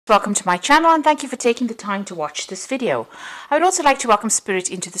Welcome to my channel and thank you for taking the time to watch this video. I would also like to welcome Spirit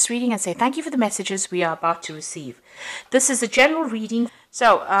into this reading and say thank you for the messages we are about to receive. This is a general reading.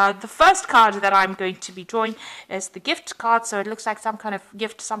 So the first card that I'm going to be drawing is the gift card. So it looks like some kind of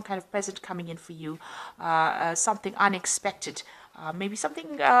gift, some kind of present coming in for you, something unexpected. Maybe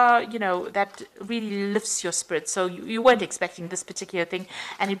something, that really lifts your spirit. So you weren't expecting this particular thing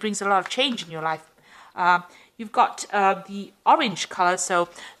and it brings a lot of change in your life. You've got the orange color, so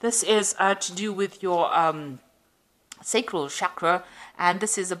this is to do with your sacral chakra, and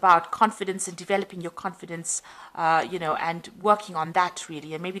this is about confidence and developing your confidence, and working on that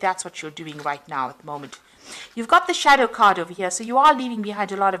really, and maybe that's what you're doing right now at the moment. You've got the shadow card over here, so you are leaving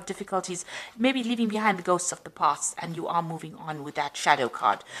behind a lot of difficulties, maybe leaving behind the ghosts of the past, and you are moving on with that shadow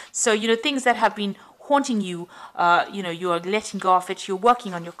card. So, things that have been haunting you, you are letting go of it, you're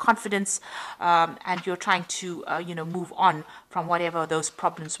working on your confidence, and you're trying to, move on from whatever those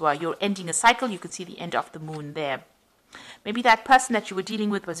problems were. You're ending a cycle. You can see the end of the moon there. Maybe that person that you were dealing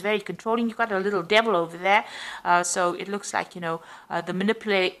with was very controlling. You've got a little devil over there. So it looks like,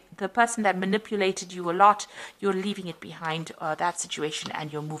 the person that manipulated you a lot, you're leaving it behind, that situation,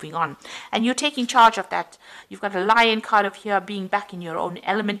 and you're moving on. And you're taking charge of that. You've got a lion card of here, being back in your own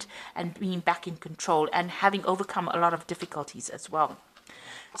element and being back in control and having overcome a lot of difficulties as well.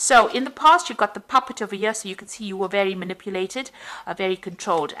 So in the past, you've got the puppet over here, so you can see you were very manipulated, very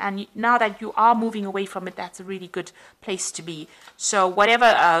controlled. And now that you are moving away from it, that's a really good place to be. So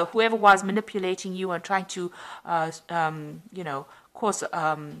whoever was manipulating you and trying to, cause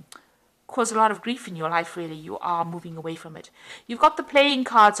a lot of grief in your life, really, you are moving away from it. You've got the playing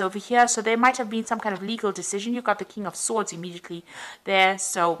cards over here, so there might have been some kind of legal decision. You've got the King of Swords immediately there,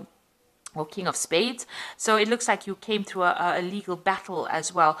 or King of Spades. So it looks like you came through a legal battle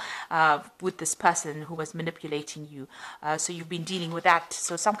as well with this person who was manipulating you. So you've been dealing with that.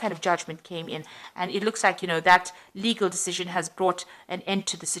 So some kind of judgment came in. And it looks like, that legal decision has brought an end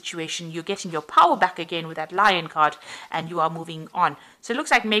to the situation. You're getting your power back again with that Lion card, and you are moving on. So it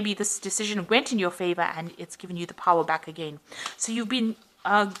looks like maybe this decision went in your favor and it's given you the power back again. So you've been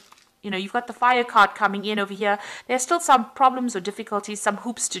you've got the fire card coming in over here. There's still some problems or difficulties, some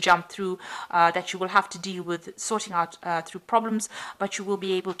hoops to jump through that you will have to deal with, sorting out through problems, but you will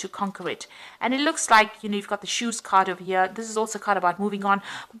be able to conquer it. And it looks like, you've got the shoes card over here. This is also a card about moving on.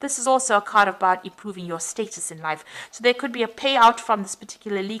 But this is also a card about improving your status in life. So there could be a payout from this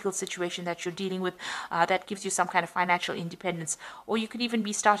particular legal situation that you're dealing with that gives you some kind of financial independence. Or you could even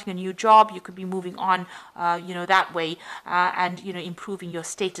be starting a new job. You could be moving on, that way, and, improving your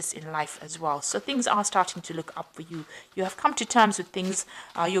status in life as well. So things are starting to look up for you. You have come to terms with things.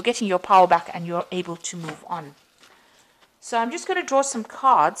 You're getting your power back and you're able to move on. So I'm just going to draw some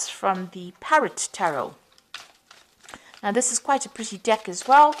cards from the Parrot Tarot. Now this is quite a pretty deck as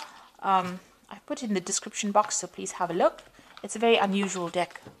well. I put it in the description box, so please have a look. It's a very unusual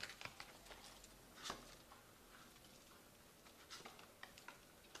deck.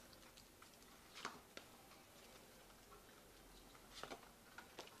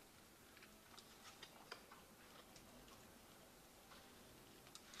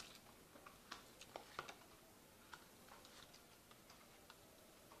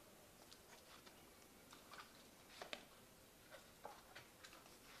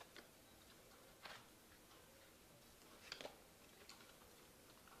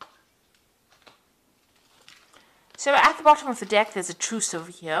 So at the bottom of the deck, there's a truce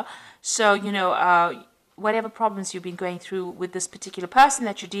over here. So, whatever problems you've been going through with this particular person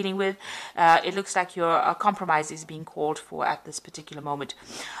that you're dealing with, it looks like your compromise is being called for at this particular moment.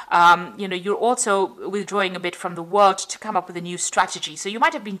 You're also withdrawing a bit from the world to come up with a new strategy. So you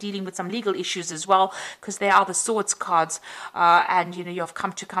might have been dealing with some legal issues as well, because they are the swords cards, and, you've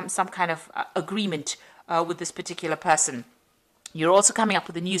come to some kind of agreement with this particular person. You're also coming up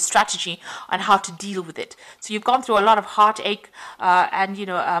with a new strategy on how to deal with it. So you've gone through a lot of heartache and,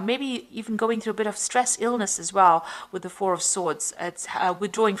 maybe even going through a bit of stress, illness as well with the Four of Swords. It's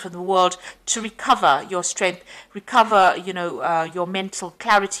withdrawing from the world to recover your strength, recover, your mental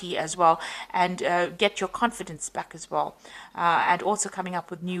clarity as well, and get your confidence back as well. And also coming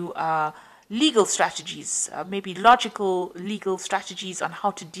up with new legal strategies, maybe logical legal strategies on how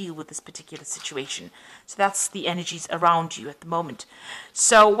to deal with this particular situation. So that's the energies around you at the moment.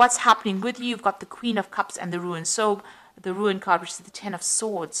 So what's happening with you? You've got the Queen of Cups and the Ruin. So the Ruin card, which is the Ten of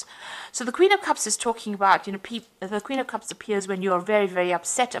Swords. So the Queen of Cups is talking about, the Queen of Cups appears when you're very, very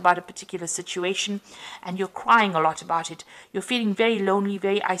upset about a particular situation and you're crying a lot about it. You're feeling very lonely,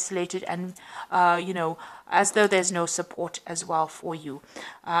 very isolated, and, as though there's no support as well for you.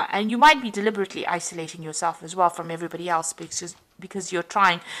 And you might be deliberately isolating yourself as well from everybody else because you're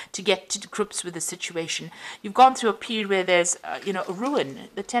trying to get to grips with the situation. You've gone through a period where there's, a ruin.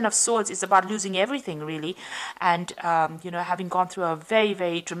 The Ten of Swords is about losing everything, really, and, having gone through a very,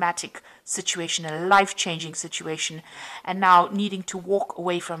 very dramatic situation, a life-changing situation, and now needing to walk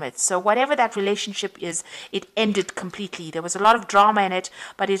away from it. So whatever that relationship is, it ended completely. There was a lot of drama in it,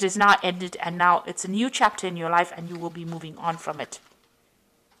 but it is now ended, and now it's a new chapter in your life, and you will be moving on from it.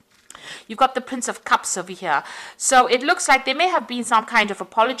 You've got the Prince of Cups over here. So it looks like there may have been some kind of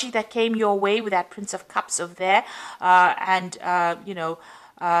apology that came your way with that Prince of Cups over there.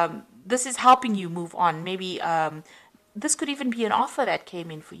 This is helping you move on. Maybe this could even be an offer that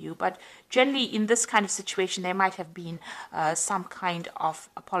came in for you. But generally, in this kind of situation, there might have been some kind of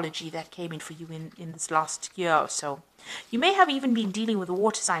apology that came in for you in this last year or so. You may have even been dealing with a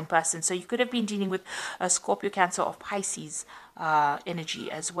water sign person. So you could have been dealing with a Scorpio, Cancer, or Pisces energy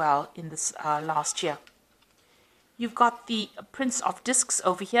as well in this last year. You've got the Prince of Discs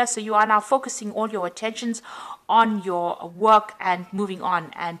over here. So you are now focusing all your attentions on your work and moving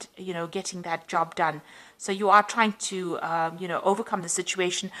on and, getting that job done. So you are trying to, overcome the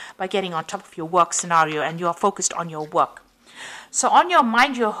situation by getting on top of your work scenario, and you are focused on your work. So on your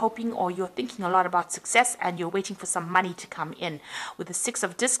mind, you're hoping or you're thinking a lot about success, and you're waiting for some money to come in. With the Six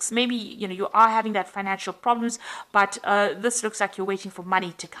of Discs, maybe, you are having that financial problems, but this looks like you're waiting for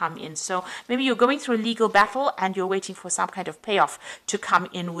money to come in. So maybe you're going through a legal battle and you're waiting for some kind of payoff to come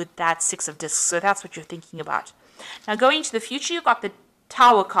in with that Six of Discs. So that's what you're thinking about. Now going into the future, you've got the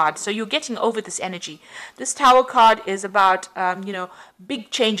Tower card. So you're getting over this energy. This Tower card is about,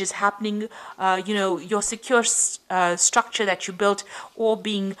 big changes happening, your secure structure that you built all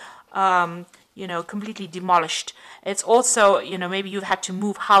being, completely demolished. It's also, maybe you've had to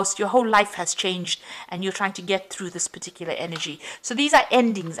move house. Your whole life has changed and you're trying to get through this particular energy. So these are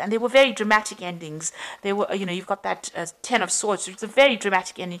endings, and they were very dramatic endings. They were, you've got that Ten of Swords. So it's a very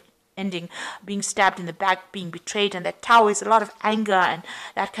dramatic ending, being stabbed in the back, being betrayed, and that Tower is a lot of anger and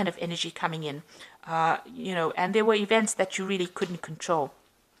that kind of energy coming in, and there were events that you really couldn't control.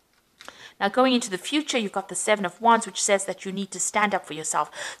 Now going into the future, you've got the Seven of Wands, which says that you need to stand up for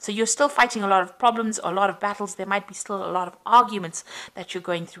yourself. So you're still fighting a lot of problems, a lot of battles. There might be still a lot of arguments that you're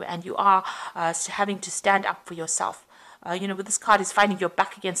going through, and you are having to stand up for yourself. With this card is finding your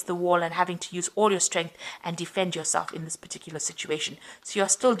back against the wall and having to use all your strength and defend yourself in this particular situation. So you're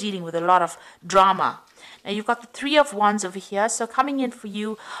still dealing with a lot of drama. Now you've got the Three of Wands over here. So coming in for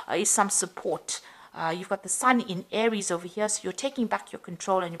you is some support. You've got the Sun in Aries over here, so you're taking back your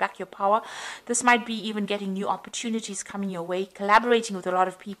control and back your power. This might be even getting new opportunities coming your way, collaborating with a lot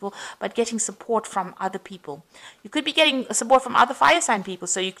of people, but getting support from other people. You could be getting support from other fire sign people,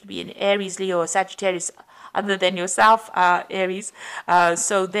 so you could be an Aries, Leo, or Sagittarius, other than yourself, Aries.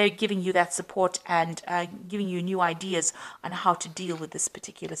 So they're giving you that support and giving you new ideas on how to deal with this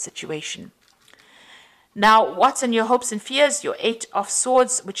particular situation. Now, what's on your hopes and fears? Your Eight of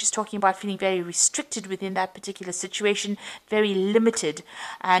Swords, which is talking about feeling very restricted within that particular situation, very limited,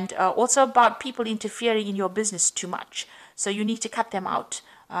 and also about people interfering in your business too much. So you need to cut them out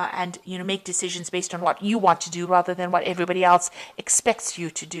and make decisions based on what you want to do rather than what everybody else expects you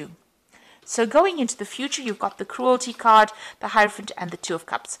to do. So going into the future, you've got the Cruelty card, the Hierophant, and the Two of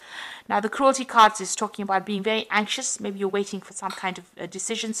Cups. Now, the Cruelty card is talking about being very anxious. Maybe you're waiting for some kind of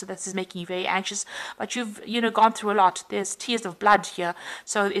decision, so this is making you very anxious. But you've, gone through a lot. There's tears of blood here.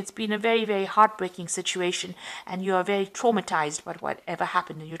 So it's been a very, very heartbreaking situation, and you are very traumatized by whatever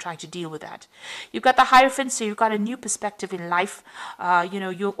happened, and you're trying to deal with that. You've got the Hierophant, so you've got a new perspective in life.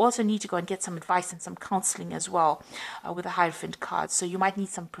 You also need to go and get some advice and some counseling as well with the Hierophant card. So you might need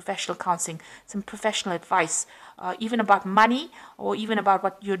some professional counseling, some professional advice, even about money or even about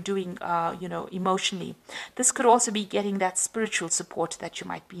what you're doing, emotionally. This could also be getting that spiritual support that you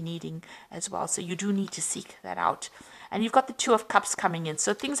might be needing as well. So you do need to seek that out. And you've got the Two of Cups coming in.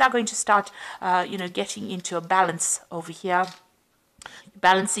 So things are going to start, getting into a balance over here.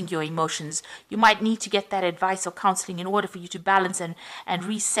 Balancing your emotions. You might need to get that advice or counseling in order for you to balance and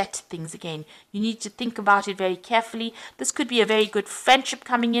reset things again. You need to think about it very carefully. This could be a very good friendship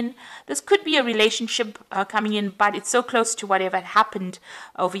coming in. This could be a relationship coming in, but it's so close to whatever had happened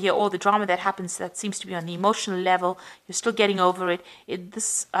over here, all the drama that happens that seems to be on the emotional level. You're still getting over it.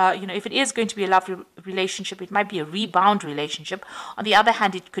 If it is going to be a lovely relationship, it might be a rebound relationship. On the other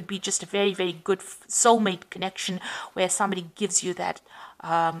hand, it could be just a very, very good soulmate connection where somebody gives you that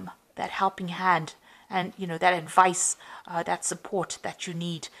helping hand and that advice, that support that you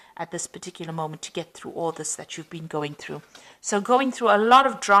need at this particular moment to get through all this that you've been going through. So going through a lot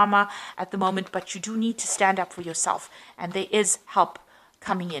of drama at the moment, but you do need to stand up for yourself, and there is help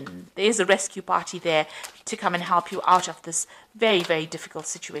coming in. There's a rescue party there to come and help you out of this very, very difficult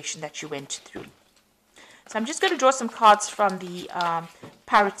situation that you went through. So I'm just going to draw some cards from the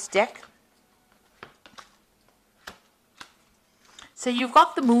Parrot deck. So you've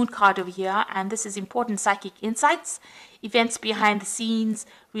got the Moon card over here, and this is important psychic insights, events behind the scenes,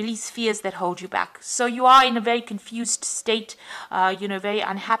 release fears that hold you back. So you are in a very confused state, very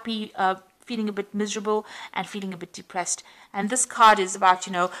unhappy, feeling a bit miserable and feeling a bit depressed. And this card is about,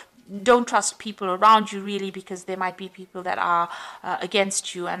 don't trust people around you really, because there might be people that are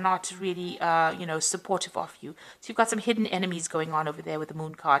against you and not really, supportive of you. So you've got some hidden enemies going on over there with the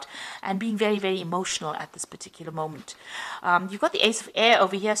Moon card and being very, very emotional at this particular moment. You've got the Ace of Air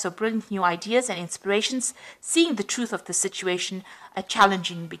over here, so brilliant new ideas and inspirations, seeing the truth of the situation, a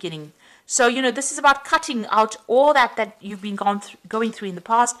challenging beginning. So, this is about cutting out all that you've been going through in the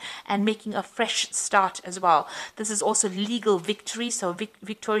past and making a fresh start as well. This is also legal victory, so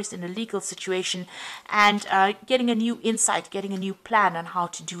victorious in a legal situation, and getting a new insight, getting a new plan on how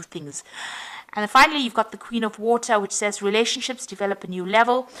to do things. And then finally, you've got the Queen of Water, which says relationships develop a new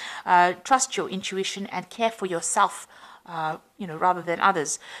level, trust your intuition and care for yourself, rather than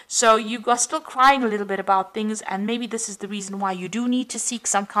others. So you are still crying a little bit about things, and maybe this is the reason why you do need to seek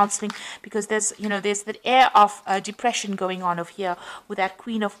some counseling, because there's that air of depression going on over here with that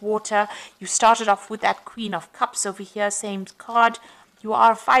Queen of Water. You started off with that Queen of Cups over here, same card. You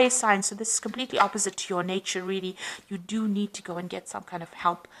are a fire sign, so this is completely opposite to your nature, really. You do need to go and get some kind of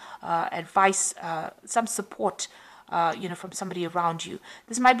help, advice, some support, from somebody around you.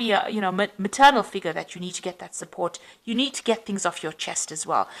 This might be a, maternal figure that you need to get that support. You need to get things off your chest as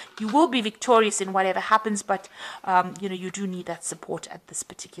well. You will be victorious in whatever happens, but, you do need that support at this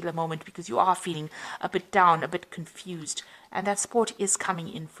particular moment, because you are feeling a bit down, a bit confused, and that support is coming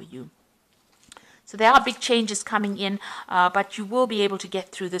in for you. So there are big changes coming in, but you will be able to get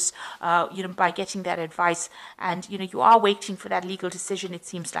through this, by getting that advice. And, you are waiting for that legal decision. It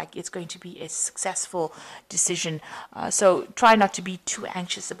seems like it's going to be a successful decision. So try not to be too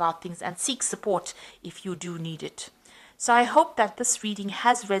anxious about things and seek support if you do need it. So I hope that this reading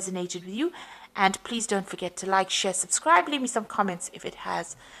has resonated with you. And please don't forget to like, share, subscribe, leave me some comments if it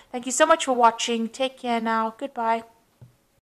has. Thank you so much for watching. Take care now. Goodbye.